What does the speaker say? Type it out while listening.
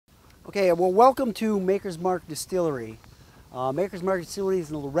Okay, well, welcome to Maker's Mark Distillery. Maker's Mark Distillery is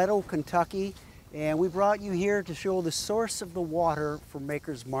in Loretta, Kentucky, and we brought you here to show the source of the water for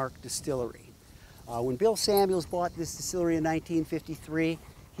Maker's Mark Distillery. When Bill Samuels bought this distillery in 1953,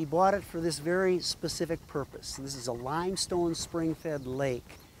 he bought it for this very specific purpose. This is a limestone spring-fed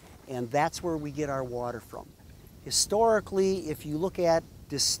lake, and that's where we get our water from. Historically, if you look at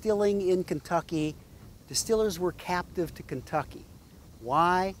distilling in Kentucky, distillers were captive to Kentucky.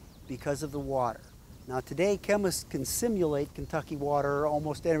 Why? Because of the water. Now today chemists can simulate Kentucky water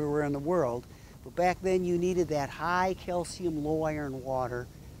almost everywhere in the world, but back then you needed that high calcium, low iron water.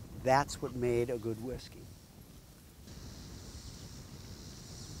 That's what made a good whiskey.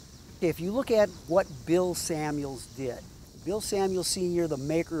 If you look at what Bill Samuels did, Bill Samuels Sr., the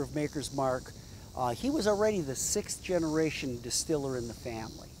maker of Maker's Mark, he was already the 6th generation distiller in the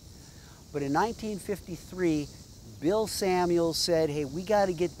family. But in 1953, Bill Samuels said, hey, we got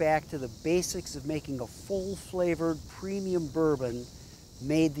to get back to the basics of making a full-flavored premium bourbon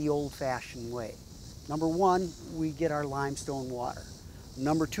made the old-fashioned way. Number one, we get our limestone water.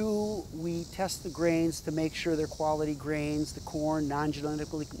 Number two, we test the grains to make sure they're quality grains, the corn,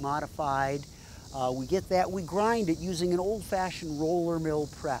 non-genetically modified. We get that, we grind it using an old-fashioned roller mill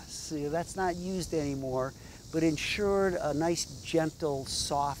press. That's not used anymore, but ensured a nice, gentle,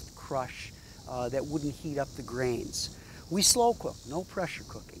 soft crush that wouldn't heat up the grains. We slow cook, no pressure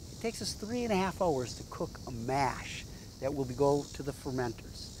cooking. It takes us 3.5 hours to cook a mash that will go to the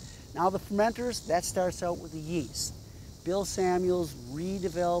fermenters. Now the fermenters, that starts out with the yeast. Bill Samuels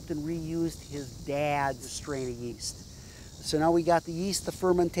redeveloped and reused his dad's strain of yeast. So now we got the yeast, the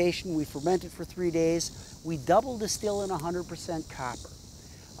fermentation, we ferment it for 3 days. We double distill in 100% copper.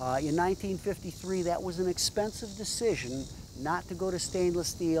 In 1953, that was an expensive decision not to go to stainless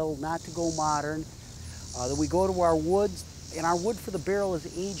steel, not to go modern. Then we go to our woods, and our wood for the barrel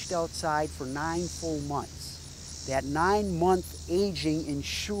is aged outside for 9 full months. That 9-month aging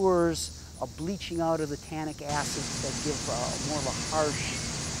ensures a bleaching out of the tannic acids that give more of a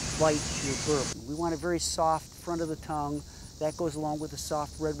harsh bite to your bourbon. We want a very soft front of the tongue. That goes along with the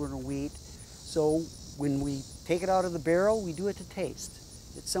soft red winter wheat. So when we take it out of the barrel, we do it to taste.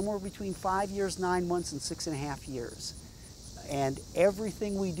 It's somewhere between 5 years, 9 months, and 6.5 years. And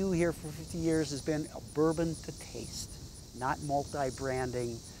everything we do here for 50 years has been a bourbon to taste, not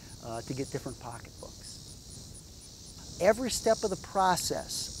multi-branding to get different pocketbooks. Every step of the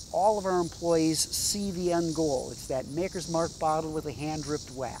process, all of our employees see the end goal. It's that Maker's Mark bottle with a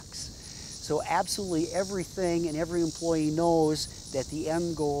hand-dripped wax. So absolutely everything and every employee knows that the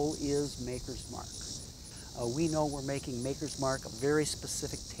end goal is Maker's Mark. We know we're making Maker's Mark a very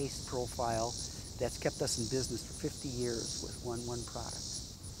specific taste profile that's kept us in business for 50 years with one product.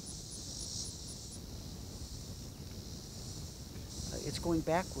 It's going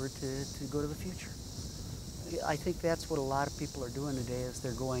backward to go to the future. I think that's what a lot of people are doing today, is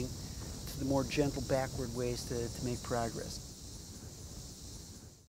they're going to the more gentle backward ways to make progress.